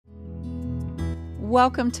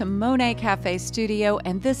Welcome to Monet Cafe Studio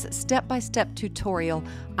and this step-by-step tutorial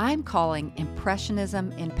I'm calling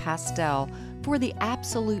Impressionism in Pastel for the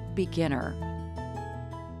absolute beginner.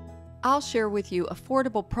 I'll share with you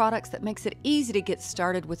affordable products that makes it easy to get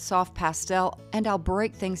started with soft pastel, and I'll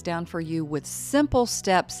break things down for you with simple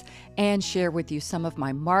steps and share with you some of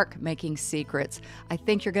my mark making secrets. I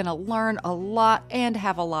think you're going to learn a lot and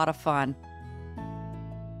have a lot of fun.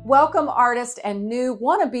 Welcome artists and new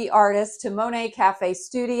wannabe artists to Monet Cafe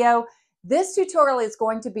Studio. This tutorial is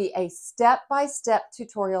going to be a step-by-step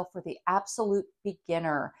tutorial for the absolute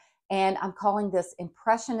beginner. And I'm calling this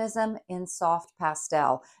Impressionism in Soft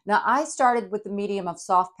Pastel. Now, I started with the medium of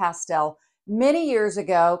soft pastel many years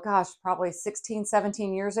ago, gosh, probably 16,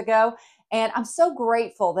 17 years ago. And I'm so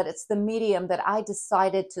grateful that it's the medium that I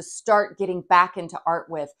decided to start getting back into art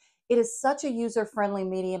with. It is such a user-friendly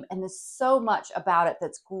medium, and there's so much about it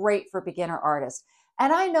that's great for beginner artists.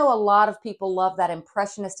 And I know a lot of people love that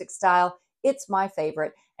impressionistic style. It's my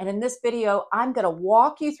favorite. And in this video, I'm going to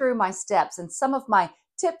walk you through my steps and some of my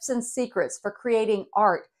tips and secrets for creating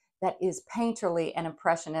art that is painterly and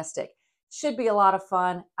impressionistic. Should be a lot of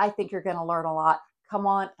fun. I think you're going to learn a lot. Come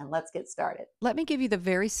on and let's get started. Let me give you the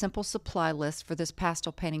very simple supply list for this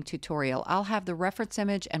pastel painting tutorial. I'll have the reference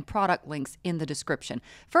image and product links in the description.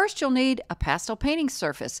 First, you'll need a pastel painting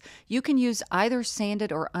surface. You can use either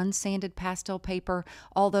sanded or unsanded pastel paper,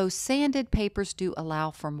 although sanded papers do allow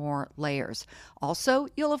for more layers. Also,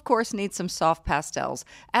 you'll of course need some soft pastels.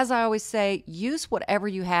 As I always say, use whatever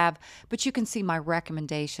you have, but you can see my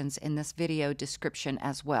recommendations in this video description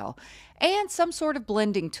as well. And some sort of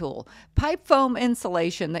blending tool. Pipe foam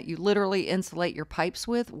insulation that you literally insulate your pipes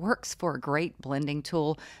with works for a great blending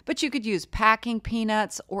tool, but you could use packing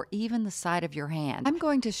peanuts or even the side of your hand. I'm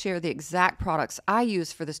going to share the exact products I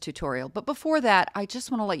use for this tutorial, but before that, I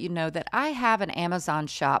just want to let you know that I have an Amazon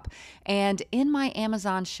shop, and in my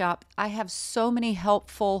Amazon shop, I have so many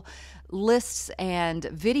helpful lists and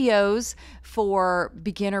videos for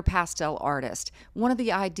beginner pastel artists. One of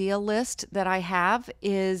the idea lists that I have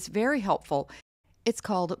is very helpful. It's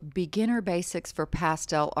called Beginner Basics for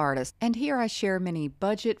Pastel Artists, and here I share many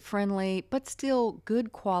budget-friendly but still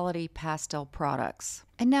good quality pastel products.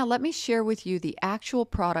 And now let me share with you the actual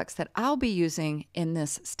products that I'll be using in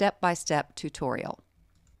this step-by-step tutorial.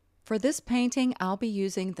 For this painting, I'll be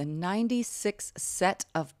using the 96 set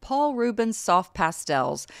of Paul Rubens soft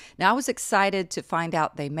pastels. Now, I was excited to find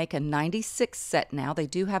out they make a 96 set now. They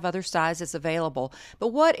do have other sizes available. But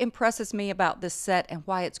what impresses me about this set and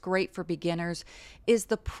why it's great for beginners is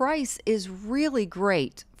the price is really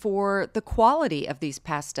great for the quality of these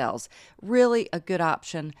pastels. Really a good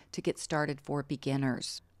option to get started for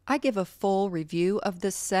beginners. I give a full review of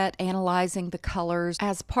this set, analyzing the colors,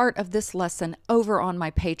 as part of this lesson over on my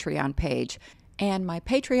Patreon page. And my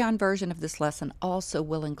Patreon version of this lesson also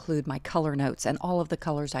will include my color notes and all of the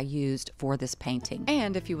colors I used for this painting.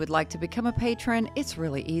 And if you would like to become a patron, it's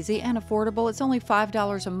really easy and affordable. It's only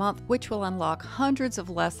 $5 a month, which will unlock hundreds of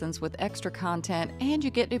lessons with extra content, and you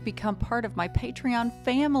get to become part of my Patreon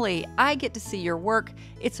family. I get to see your work.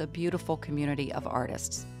 It's a beautiful community of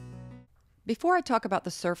artists. Before I talk about the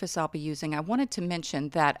surface I'll be using, I wanted to mention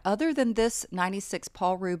that other than this 96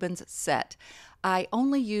 Paul Rubens set, I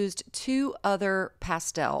only used two other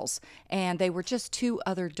pastels, and they were just two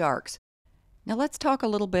other darks. Now let's talk a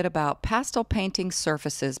little bit about pastel painting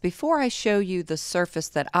surfaces. Before I show you the surface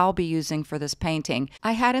that I'll be using for this painting,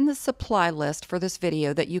 I had in the supply list for this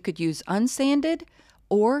video that you could use unsanded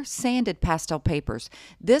or sanded pastel papers.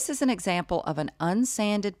 This is an example of an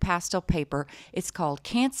unsanded pastel paper. It's called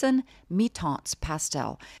Canson Mi-Teintes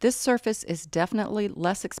Pastel. This surface is definitely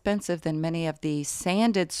less expensive than many of the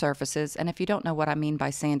sanded surfaces. And if you don't know what I mean by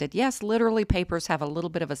sanded, yes, literally papers have a little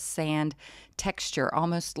bit of a sand texture,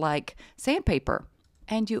 almost like sandpaper.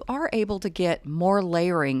 And you are able to get more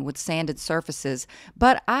layering with sanded surfaces,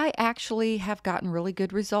 but I actually have gotten really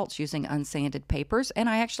good results using unsanded papers, and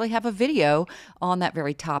I actually have a video on that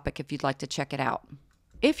very topic if you'd like to check it out.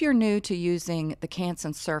 If you're new to using the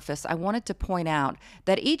Canson surface, I wanted to point out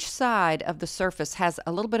that each side of the surface has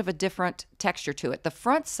a little bit of a different texture to it. The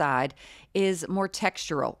front side is more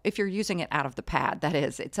textural, if you're using it out of the pad, that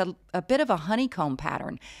is. It's a bit of a honeycomb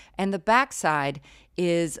pattern, and the back side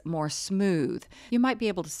is more smooth. You might be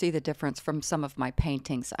able to see the difference from some of my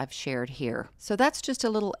paintings I've shared here. So that's just a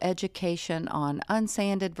little education on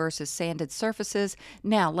unsanded versus sanded surfaces.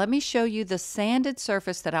 Now, let me show you the sanded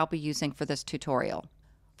surface that I'll be using for this tutorial.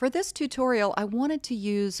 For this tutorial, I wanted to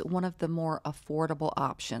use one of the more affordable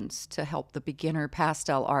options to help the beginner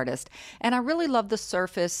pastel artist. And I really love the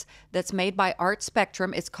surface that's made by Art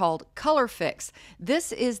Spectrum. It's called Color Fix.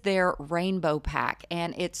 This is their rainbow pack,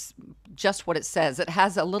 and it's just what it says. It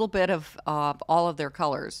has a little bit of all of their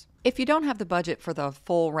colors. If you don't have the budget for the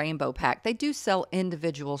full rainbow pack, they do sell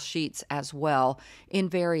individual sheets as well in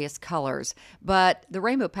various colors. But the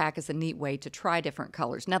rainbow pack is a neat way to try different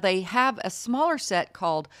colors. Now, they have a smaller set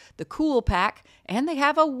called the cool pack, and they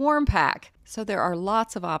have a warm pack. So there are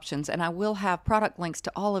lots of options, and I will have product links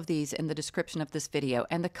to all of these in the description of this video.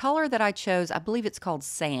 And the color that I chose, I believe it's called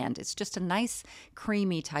sand. It's just a nice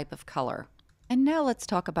creamy type of color. And now let's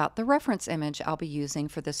talk about the reference image I'll be using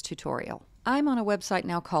for this tutorial. I'm on a website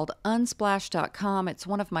now called unsplash.com. It's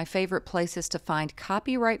one of my favorite places to find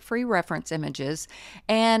copyright-free reference images,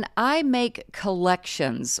 and I make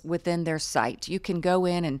collections within their site. You can go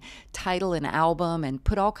in and title an album and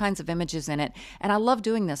put all kinds of images in it, and I love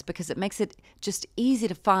doing this because it makes it just easy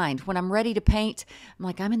to find. When I'm ready to paint, I'm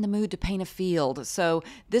like, I'm in the mood to paint a field. So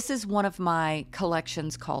this is one of my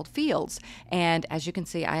collections called Fields, and as you can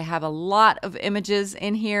see, I have a lot of images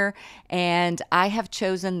in here, and I have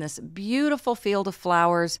chosen this beautiful field of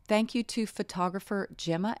flowers. Thank you to photographer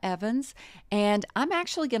Gemma Evans. And I'm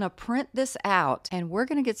actually going to print this out, and we're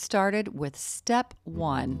going to get started with step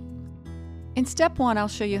 1. In step 1, I'll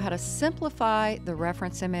show you how to simplify the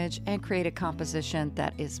reference image and create a composition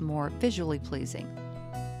that is more visually pleasing.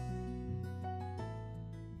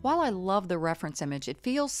 While I love the reference image, it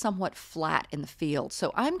feels somewhat flat in the field,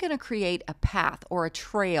 so I'm going to create a path or a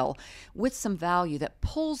trail with some value that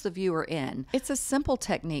pulls the viewer in. It's a simple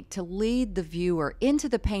technique to lead the viewer into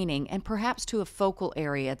the painting and perhaps to a focal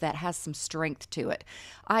area that has some strength to it.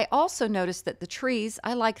 I also noticed that the trees,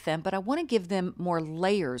 I like them, but I want to give them more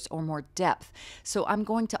layers or more depth, so I'm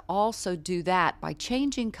going to also do that by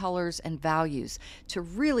changing colors and values to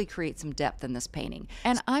really create some depth in this painting.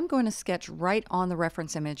 And I'm going to sketch right on the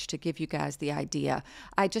reference image to give you guys the idea.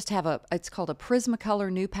 I just have it's called a Prismacolor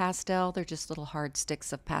New Pastel. They're just little hard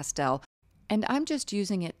sticks of pastel. And I'm just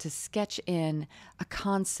using it to sketch in a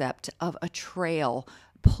concept of a trail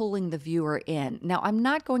pulling the viewer in. Now, I'm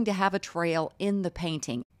not going to have a trail in the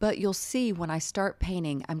painting, but you'll see when I start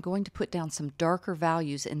painting, I'm going to put down some darker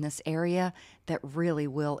values in this area that really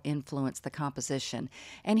will influence the composition.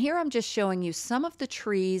 And here I'm just showing you some of the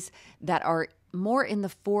trees that are more in the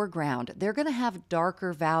foreground. They're going to have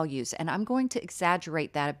darker values, and I'm going to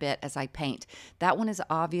exaggerate that a bit as I paint. That one is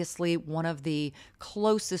obviously one of the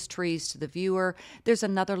closest trees to the viewer. There's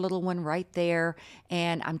another little one right there,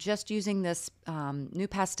 and I'm just using this new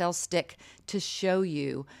pastel stick to show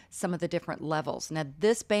you some of the different levels. Now,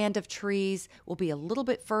 this band of trees will be a little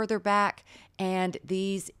bit further back, and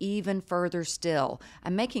these even further still.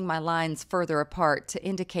 I'm making my lines further apart to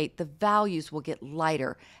indicate the values will get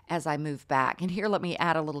lighter as I move back. And here, let me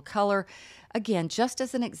add a little color. Again, just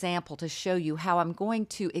as an example to show you how I'm going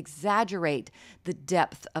to exaggerate the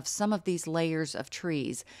depth of some of these layers of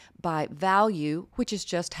trees by value, which is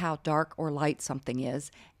just how dark or light something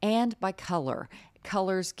is, and by color.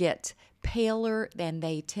 Colors get paler and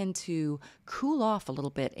they tend to cool off a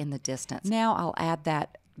little bit in the distance. Now I'll add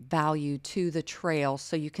that value to the trail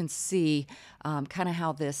so you can see kind of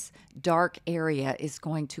how this dark area is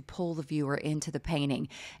going to pull the viewer into the painting.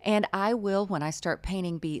 And I will, when I start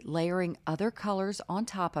painting, be layering other colors on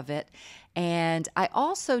top of it. And I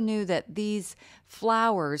also knew that these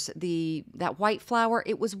flowers, that white flower,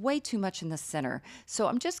 it was way too much in the center. So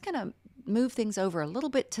I'm just going to move things over a little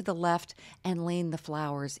bit to the left and lean the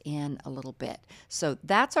flowers in a little bit. So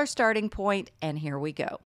that's our starting point, and here we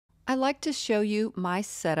go. I like to show you my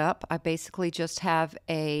setup. I basically just have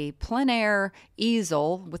a plein air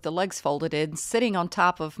easel with the legs folded in sitting on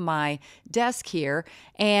top of my desk here.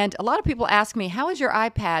 And a lot of people ask me, how is your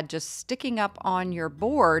iPad just sticking up on your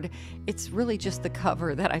board? It's really just the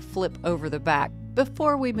cover that I flip over the back.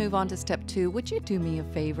 Before we move on to step 2, would you do me a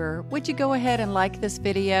favor? Would you go ahead and like this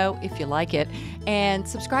video if you like it, and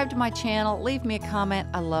subscribe to my channel, leave me a comment.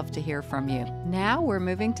 I love to hear from you. Now we're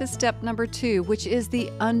moving to step number 2, which is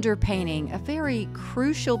the underpainting, a very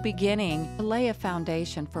crucial beginning to lay a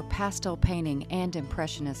foundation for pastel painting and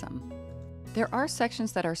impressionism. There are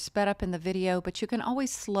sections that are sped up in the video, but you can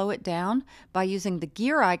always slow it down by using the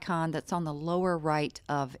gear icon that's on the lower right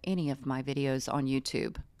of any of my videos on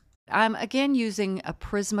YouTube. I'm again using a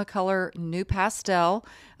Prismacolor New Pastel.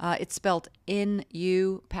 It's spelled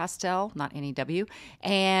N-U Pastel, not N-E-W.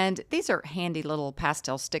 And these are handy little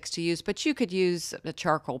pastel sticks to use, but you could use a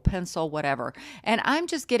charcoal pencil, whatever. And I'm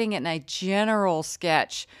just getting in a general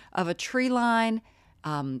sketch of a tree line,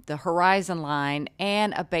 the horizon line,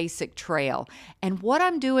 and a basic trail. And what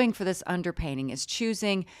I'm doing for this underpainting is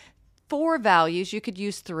choosing 4 values, you could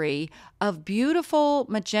use 3, of beautiful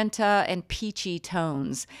magenta and peachy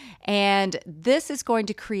tones. And this is going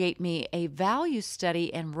to create me a value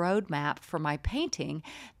study and roadmap for my painting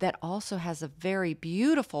that also has a very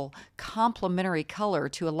beautiful complementary color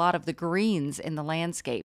to a lot of the greens in the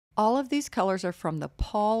landscape. All of these colors are from the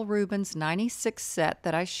Paul Rubens 96 set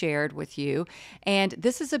that I shared with you, and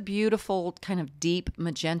this is a beautiful kind of deep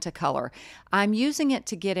magenta color. I'm using it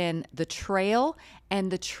to get in the trail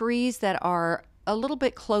and the trees that are a little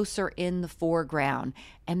bit closer in the foreground,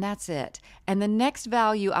 and that's it. And the next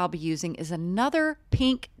value I'll be using is another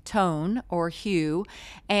pink tone or hue,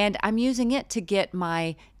 and I'm using it to get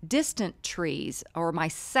my distant trees, or my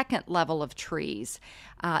second level of trees.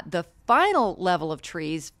 The final level of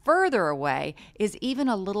trees further away is even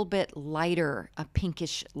a little bit lighter, a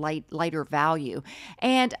pinkish lighter value.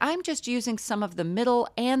 And I'm just using some of the middle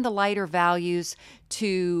and the lighter values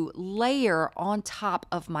to layer on top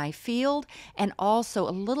of my field, and also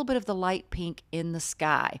a little bit of the light pink in the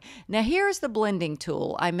sky. Now here's the blending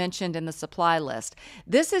tool I mentioned in the supply list.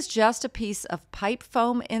 This is just a piece of pipe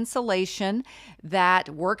foam insulation that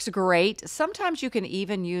works great. Sometimes you can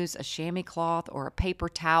even use a chamois cloth or a paper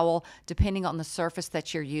towel, depending on the surface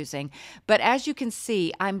that you're using. But as you can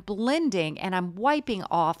see, I'm blending and I'm wiping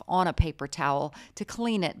off on a paper towel to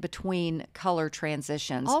clean it between color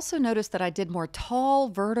transitions. Also notice that I did more tall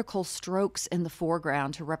vertical strokes in the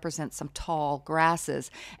foreground to represent some tall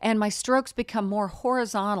grasses, and my strokes become more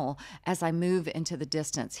horizontal as I move into the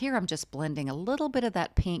distance. Here I'm just blending a little bit of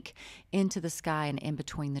that pink into the sky and in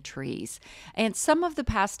between the trees. And some of the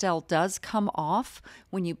pastel does come off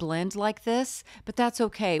when you blend like this, but that's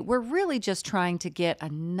okay. We're really just trying to get a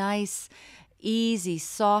nice, easy,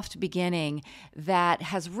 soft beginning that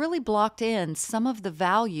has really blocked in some of the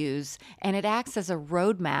values, and it acts as a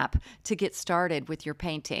roadmap to get started with your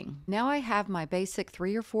painting. Now I have my basic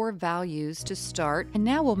 3 or 4 values to start, and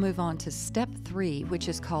now we'll move on to step 3, which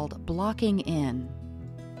is called blocking in.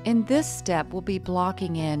 In this step, we'll be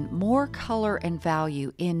blocking in more color and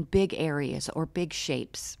value in big areas or big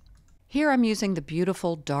shapes. Here I'm using the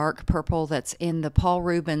beautiful dark purple that's in the Paul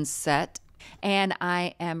Rubens set, and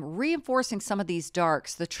I am reinforcing some of these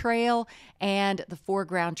darks. The trail and the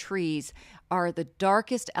foreground trees are the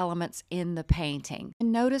darkest elements in the painting.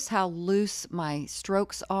 And notice how loose my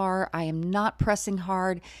strokes are. I am not pressing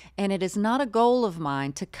hard, and it is not a goal of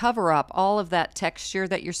mine to cover up all of that texture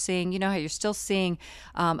that you're seeing. You know how you're still seeing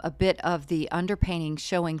a bit of the underpainting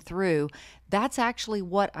showing through. That's actually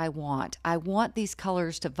what I want. I want these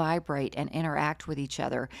colors to vibrate and interact with each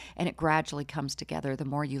other, and it gradually comes together the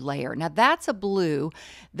more you layer. Now that's a blue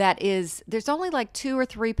that is, there's only like 2 or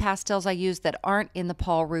 3 pastels I use that aren't in the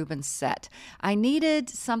Paul Rubens set. I needed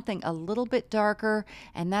something a little bit darker,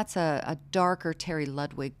 and that's a darker Terry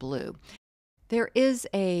Ludwig blue. There is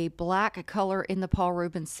a black color in the Paul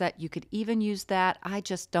Rubens set. You could even use that. I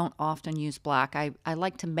just don't often use black. I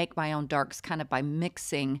like to make my own darks kind of by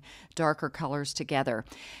mixing darker colors together.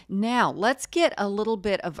 Now, let's get a little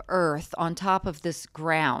bit of earth on top of this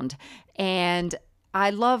ground. And I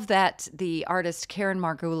love that the artist Karen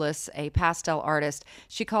Margulis, a pastel artist,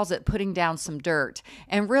 she calls it putting down some dirt.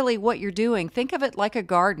 And really what you're doing, think of it like a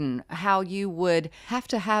garden, how you would have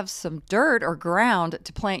to have some dirt or ground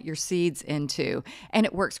to plant your seeds into. And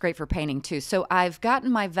it works great for painting too. So I've gotten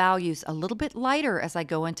my values a little bit lighter as I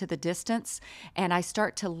go into the distance, and I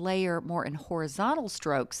start to layer more in horizontal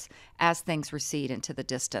strokes as things recede into the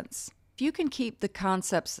distance. If you can keep the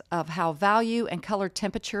concepts of how value and color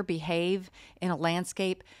temperature behave in a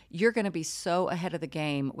landscape, you're going to be so ahead of the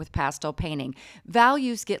game with pastel painting.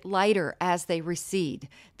 Values get lighter as they recede.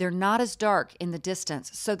 They're not as dark in the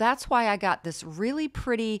distance. So that's why I got this really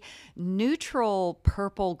pretty neutral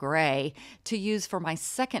purple gray to use for my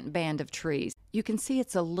second band of trees. You can see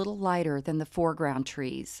it's a little lighter than the foreground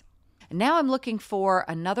trees. Now I'm looking for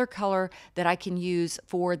another color that I can use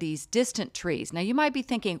for these distant trees. Now you might be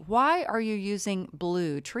thinking, why are you using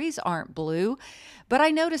blue? Trees aren't blue. But I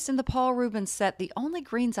noticed in the Paul Rubens set, the only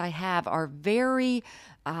greens I have are very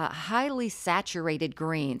highly saturated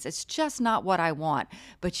greens. It's just not what I want.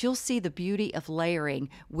 But you'll see the beauty of layering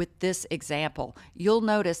with this example. You'll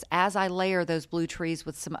notice as I layer those blue trees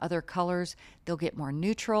with some other colors, they'll get more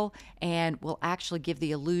neutral and will actually give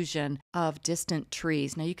the illusion of distant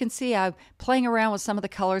trees. Now you can see I'm playing around with some of the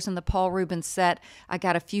colors in the Paul Rubens set. I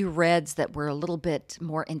got a few reds that were a little bit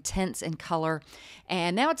more intense in color.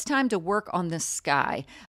 And now it's time to work on this sky.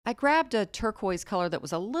 I grabbed a turquoise color that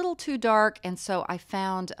was a little too dark, and so I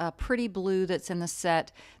found a pretty blue that's in the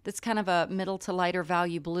set that's kind of a middle to lighter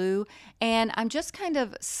value blue. And I'm just kind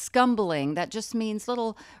of scumbling. That just means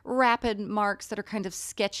little rapid marks that are kind of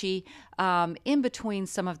sketchy in between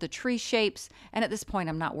some of the tree shapes. And at this point,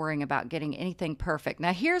 I'm not worrying about getting anything perfect.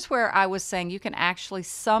 Now, here's where I was saying you can actually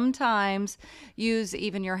sometimes use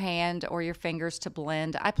even your hand or your fingers to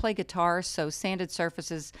blend. I play guitar, so sanded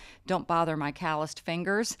surfaces don't bother my calloused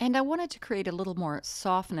fingers. And I wanted to create a little more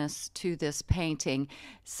softness to this painting.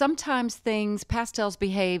 Sometimes pastels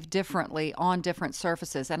behave differently on different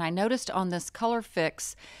surfaces. And I noticed on this color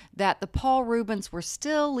fix that the Paul Rubens were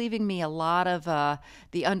still leaving me a lot of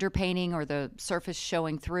the underpainting or the surface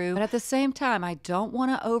showing through. But at the same time, I don't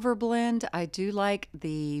want to overblend. I do like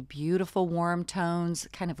the beautiful warm tones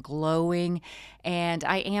kind of glowing. And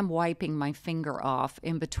I am wiping my finger off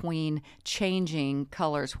in between changing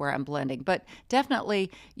colors where I'm blending. But definitely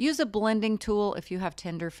use a blending tool if you have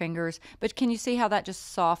tender fingers. But can you see how that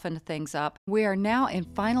just softened things up? We are now in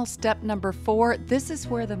final step number 4. This is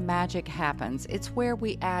where the magic happens. It's where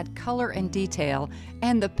we add color and detail,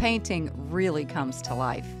 and the painting really comes to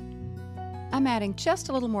life. I'm adding just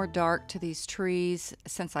a little more dark to these trees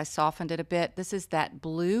since I softened it a bit. This is that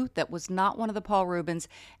blue that was not one of the Paul Rubens,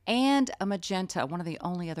 and a magenta, one of the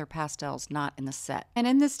only other pastels not in the set. And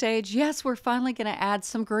in this stage, yes, we're finally going to add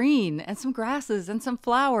some green and some grasses and some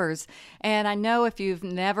flowers. And I know if you've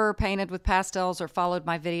never painted with pastels or followed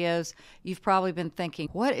my videos, you've probably been thinking,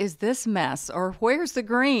 what is this mess? Or where's the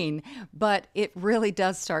green? But it really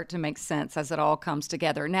does start to make sense as it all comes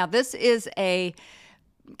together. Now, this is a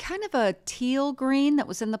kind of a teal green that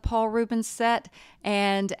was in the Paul Rubens set.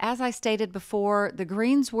 And as I stated before, the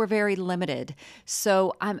greens were very limited.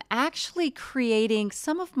 So I'm actually creating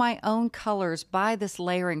some of my own colors by this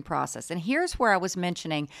layering process. And here's where I was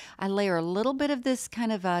mentioning, I layer a little bit of this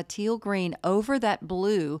kind of teal green over that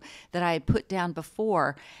blue that I had put down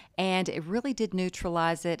before. And it really did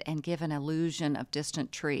neutralize it and give an illusion of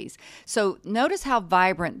distant trees. So notice how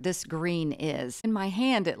vibrant this green is, in my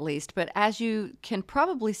hand at least, but as you can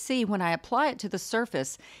probably see when I apply it to the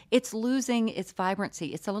surface, it's losing its vibrancy.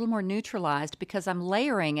 It's a little more neutralized because I'm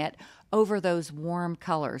layering it over those warm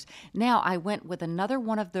colors. Now I went with another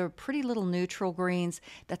one of the pretty little neutral greens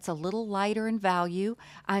that's a little lighter in value.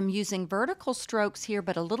 I'm using vertical strokes here,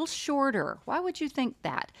 but a little shorter. Why would you think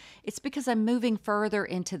that? It's because I'm moving further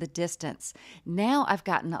into the distance. Now I've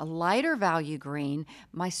gotten a lighter value green.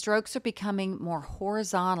 My strokes are becoming more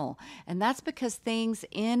horizontal, and that's because things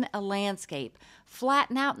in a landscape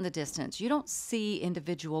flatten out in the distance. You don't see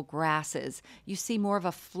individual grasses. You see more of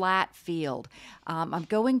a flat field. I'm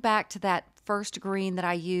going back to that first green that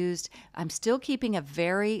I used. I'm still keeping a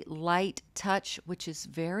very light touch, which is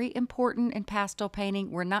very important in pastel painting.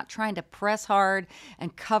 We're not trying to press hard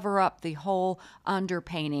and cover up the whole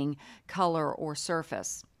underpainting color or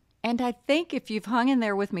surface. And I think if you've hung in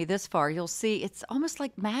there with me this far, you'll see it's almost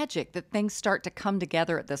like magic that things start to come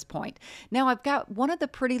together at this point. Now I've got one of the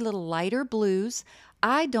pretty little lighter blues.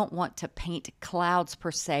 I don't want to paint clouds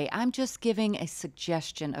per se. I'm just giving a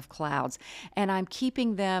suggestion of clouds, and I'm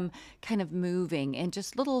keeping them kind of moving in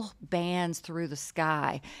just little bands through the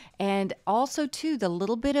sky. And also too, the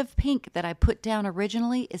little bit of pink that I put down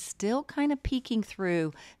originally is still kind of peeking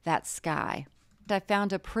through that sky. I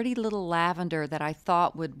found a pretty little lavender that I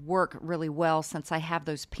thought would work really well since I have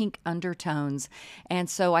those pink undertones. And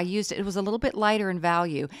so I used it. It was a little bit lighter in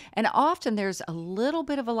value. And often there's a little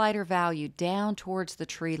bit of a lighter value down towards the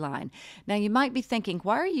tree line. Now you might be thinking,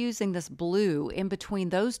 why are you using this blue in between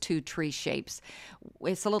those two tree shapes?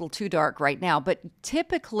 It's a little too dark right now, but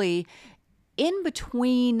typically in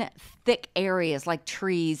between thick areas like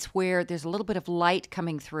trees where there's a little bit of light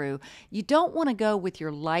coming through, you don't want to go with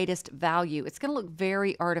your lightest value. It's going to look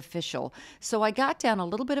very artificial. So I got down a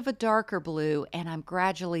little bit of a darker blue, and I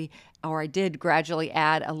did gradually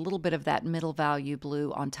add a little bit of that middle value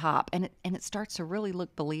blue on top, and it starts to really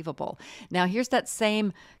look believable. Now here's that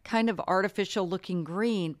same kind of artificial looking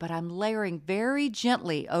green, but I'm layering very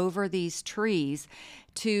gently over these trees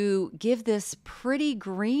to give this pretty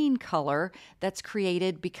green color that's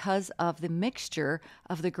created because of the mixture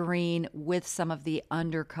of the green with some of the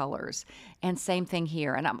undercolors. And same thing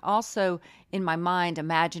here. And I'm also, in my mind,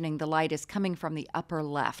 imagining the light is coming from the upper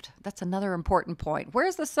left. That's another important point.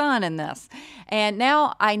 Where's the sun in this? And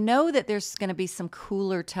now I know that there's going to be some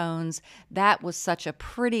cooler tones. That was such a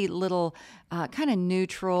pretty little kind of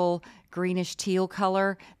neutral greenish teal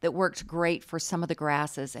color that worked great for some of the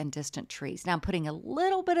grasses and distant trees. Now I'm putting a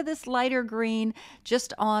little bit of this lighter green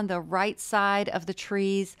just on the right side of the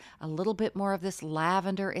trees, a little bit more of this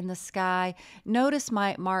lavender in the sky. Notice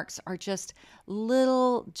my marks are just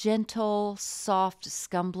little gentle, soft,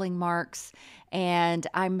 scumbling marks, and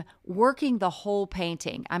I'm working the whole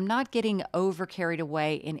painting. I'm not getting over carried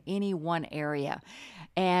away in any one area.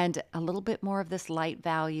 And a little bit more of this light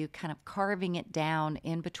value, kind of carving it down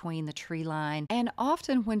in between the tree line. And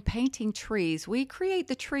often when painting trees, we create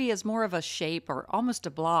the tree as more of a shape or almost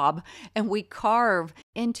a blob, and we carve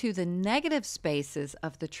into the negative spaces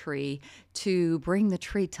of the tree to bring the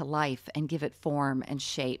tree to life and give it form and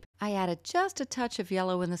shape. I added just a touch of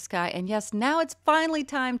yellow in the sky, and yes, now it's finally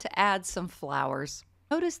time to add some flowers.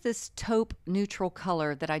 Notice this taupe neutral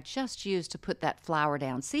color that I just used to put that flower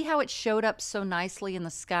down. See how it showed up so nicely in the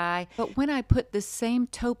sky? But when I put this same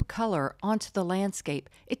taupe color onto the landscape,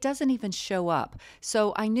 it doesn't even show up.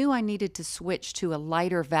 So I knew I needed to switch to a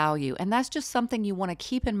lighter value, and that's just something you want to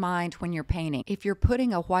keep in mind when you're painting. If you're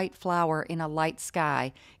putting a white flower in a light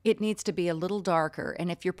sky, it needs to be a little darker.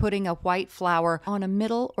 And if you're putting a white flower on a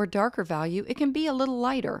middle or darker value, it can be a little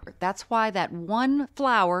lighter. That's why that one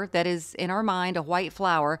flower that is in our mind, a white flower,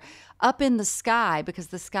 up in the sky, because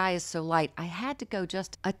the sky is so light, I had to go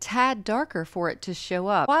just a tad darker for it to show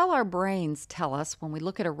up. While our brains tell us, when we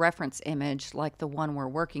look at a reference image like the one we're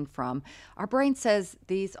working from, our brain says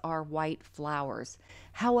these are white flowers.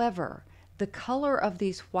 However, the color of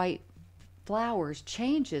these white flowers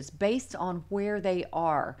changes based on where they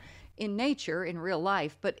are in nature, in real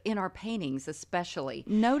life, but in our paintings especially.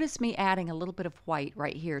 Notice me adding a little bit of white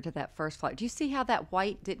right here to that first flower. Do you see how that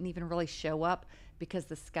white didn't even really show up because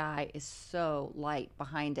the sky is so light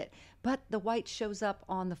behind it? But the white shows up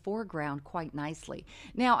on the foreground quite nicely.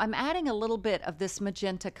 Now I'm adding a little bit of this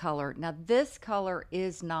magenta color. Now this color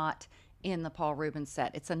is not in the Paul Rubens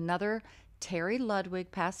set. It's another Terry Ludwig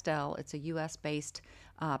pastel. It's a US-based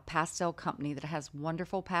pastel company that has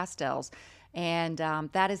wonderful pastels. And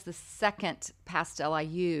that is the second pastel I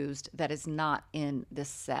used that is not in this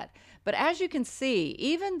set. But as you can see,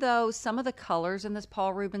 even though some of the colors in this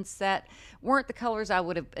Paul Rubens set weren't the colors I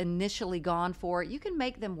would have initially gone for, you can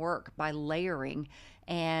make them work by layering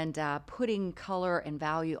and putting color and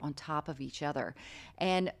value on top of each other.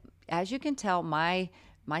 And as you can tell, my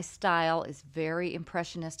style is very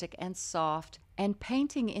impressionistic and soft, and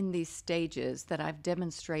painting in these stages that I've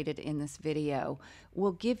demonstrated in this video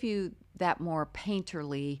will give you that more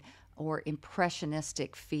painterly or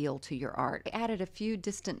impressionistic feel to your art. I added a few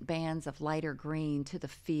distant bands of lighter green to the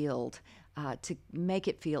field to make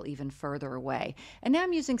it feel even further away. And now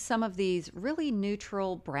I'm using some of these really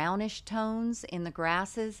neutral brownish tones in the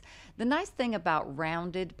grasses. The nice thing about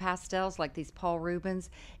rounded pastels like these Paul Rubens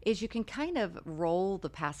is you can kind of roll the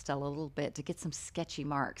pastel a little bit to get some sketchy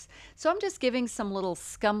marks. So I'm just giving some little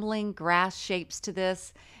scumbling grass shapes to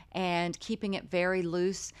this and keeping it very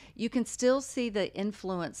loose. You can still see the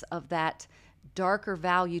influence of that darker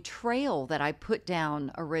value trail that I put down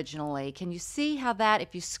originally. Can you see how that,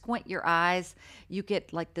 if you squint your eyes, you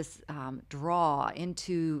get like this draw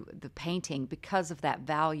into the painting because of that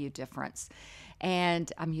value difference?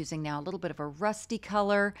 And I'm using now a little bit of a rusty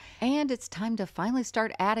color, and it's time to finally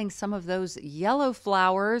start adding some of those yellow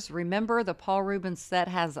flowers. Remember, the Paul Rubens set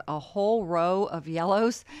has a whole row of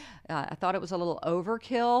yellows. I thought it was a little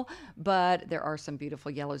overkill, but there are some beautiful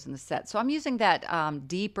yellows in the set. So I'm using that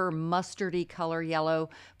deeper mustardy color yellow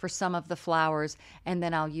for some of the flowers, and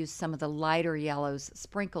then I'll use some of the lighter yellows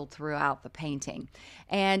sprinkled throughout the painting.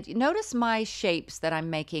 And notice my shapes that I'm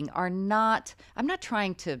making are not, I'm not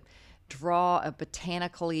trying to draw a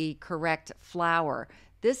botanically correct flower.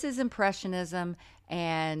 This is Impressionism,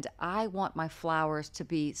 and I want my flowers to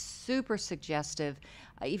be super suggestive,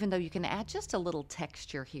 even though you can add just a little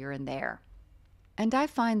texture here and there. And I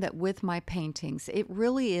find that with my paintings, it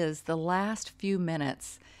really is the last few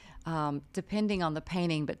minutes, depending on the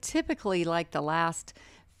painting, but typically like the last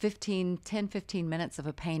 10, 15 minutes of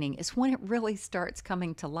a painting is when it really starts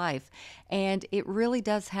coming to life. And it really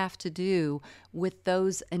does have to do with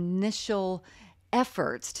those initial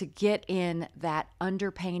efforts to get in that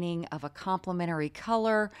underpainting of a complementary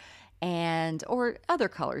color and or other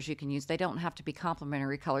colors you can use. They don't have to be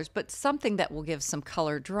complementary colors, but something that will give some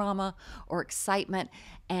color drama or excitement,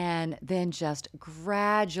 and then just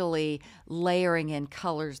gradually layering in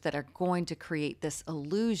colors that are going to create this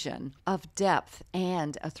illusion of depth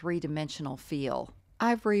and a three-dimensional feel.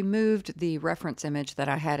 I've removed the reference image that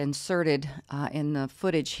I had inserted in the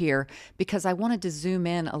footage here because I wanted to zoom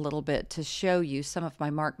in a little bit to show you some of my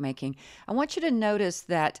mark making. I want you to notice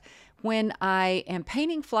that When I am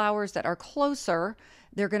painting flowers that are closer,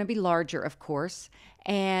 they're going to be larger, of course,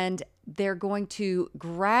 and they're going to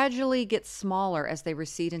gradually get smaller as they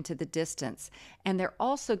recede into the distance. And they're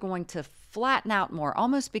also going to flatten out more,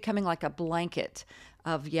 almost becoming like a blanket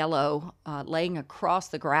of yellow laying across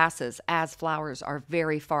the grasses as flowers are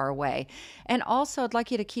very far away. And also, I'd like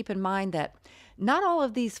you to keep in mind that not all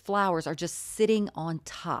of these flowers are just sitting on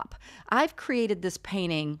top. I've created this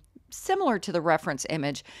painting similar to the reference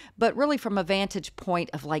image, but really from a vantage point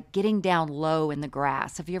of like getting down low in the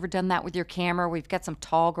grass. Have you ever done that with your camera? We've got some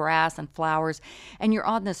tall grass and flowers, and you're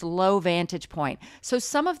on this low vantage point. So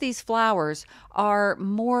some of these flowers are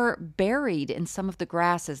more buried in some of the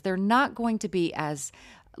grasses. They're not going to be as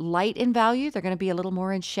light in value. They're going to be a little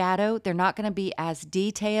more in shadow. They're not going to be as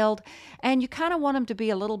detailed. And you kind of want them to be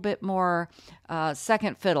a little bit more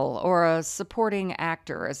second fiddle or a supporting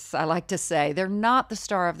actor, as I like to say. They're not the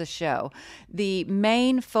star of the show. The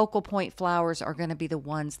main focal point flowers are going to be the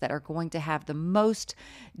ones that are going to have the most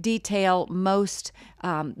detail, most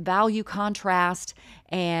value contrast,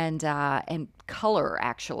 and color,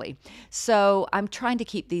 actually. So I'm trying to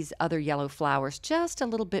keep these other yellow flowers just a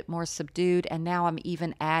little bit more subdued, and now I'm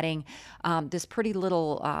even adding this pretty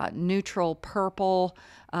little neutral purple,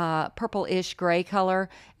 purple-ish gray color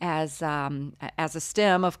as a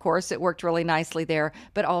stem. Of course, it worked really nicely there,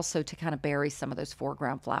 but also to kind of bury some of those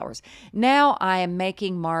foreground flowers. Now I am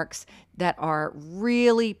making marks that are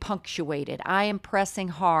really punctuated. I am pressing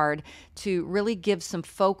hard to really give some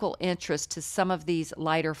focal interest to some of these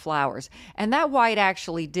lighter flowers. And that white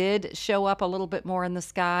actually did show up a little bit more in the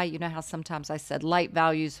sky. You know how sometimes I said light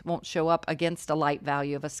values won't show up against a light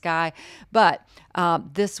value of a sky, but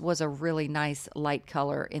this was a really nice light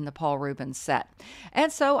color in the Paul Rubens set.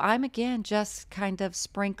 And so I'm again just kind of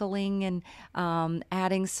sprinkling and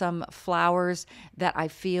adding some flowers that I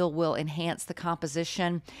feel will enhance the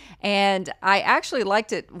composition. And I actually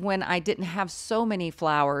liked it when I didn't have so many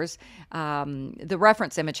flowers. The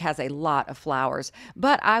reference image has a lot of flowers,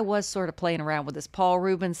 but I was sort of playing around with this Paul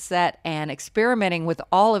Rubens set and experimenting with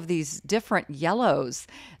all of these different yellows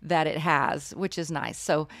that it has, which is nice.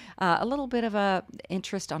 So a little bit of a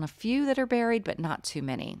interest on a few that are buried, but not too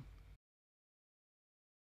many.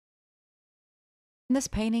 This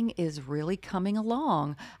painting is really coming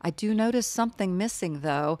along. I do notice something missing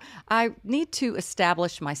though. I need to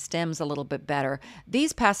establish my stems a little bit better.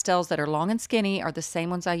 These pastels that are long and skinny are the same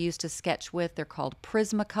ones I used to sketch with. They're called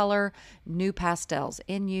Prismacolor Nu Pastels,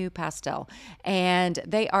 NU Pastel. And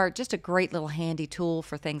they are just a great little handy tool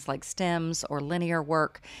for things like stems or linear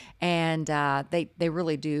work. And they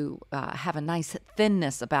really do have a nice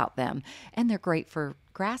thinness about them. And they're great for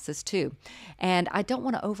grasses too. And I don't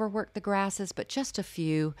want to overwork the grasses, but just a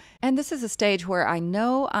few. And this is a stage where I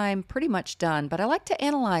know I'm pretty much done, but I like to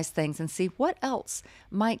analyze things and see what else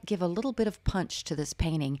might give a little bit of punch to this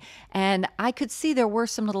painting. And I could see there were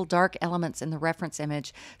some little dark elements in the reference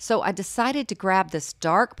image. So I decided to grab this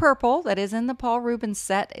dark purple that is in the Paul Rubens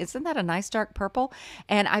set. Isn't that a nice dark purple?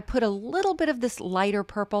 And I put a little bit of this lighter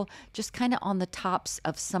purple just kind of on the tops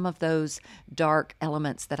of some of those dark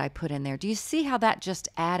elements that I put in there. Do you see how that just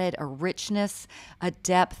added a richness, a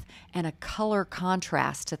depth, and a color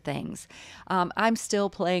contrast to things? I'm still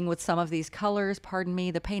playing with some of these colors. Pardon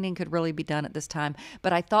me, the painting could really be done at this time,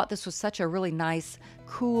 but I thought this was such a really nice,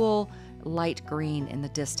 cool, light green in the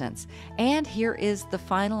distance. And here is the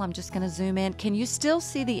final. I'm just going to zoom in. Can you still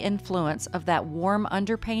see the influence of that warm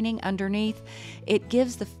underpainting underneath? It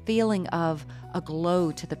gives the feeling of a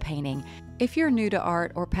glow to the painting. If you're new to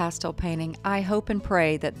art or pastel painting, I hope and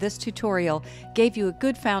pray that this tutorial gave you a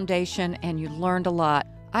good foundation and you learned a lot.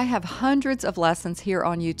 I have hundreds of lessons here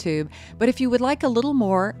on YouTube, but if you would like a little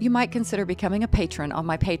more, you might consider becoming a patron on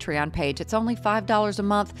my Patreon page. It's only $5 a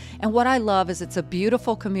month, and what I love is it's a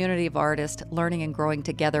beautiful community of artists learning and growing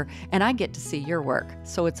together, and I get to see your work,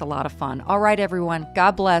 so it's a lot of fun. All right, everyone,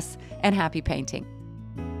 God bless, and happy painting.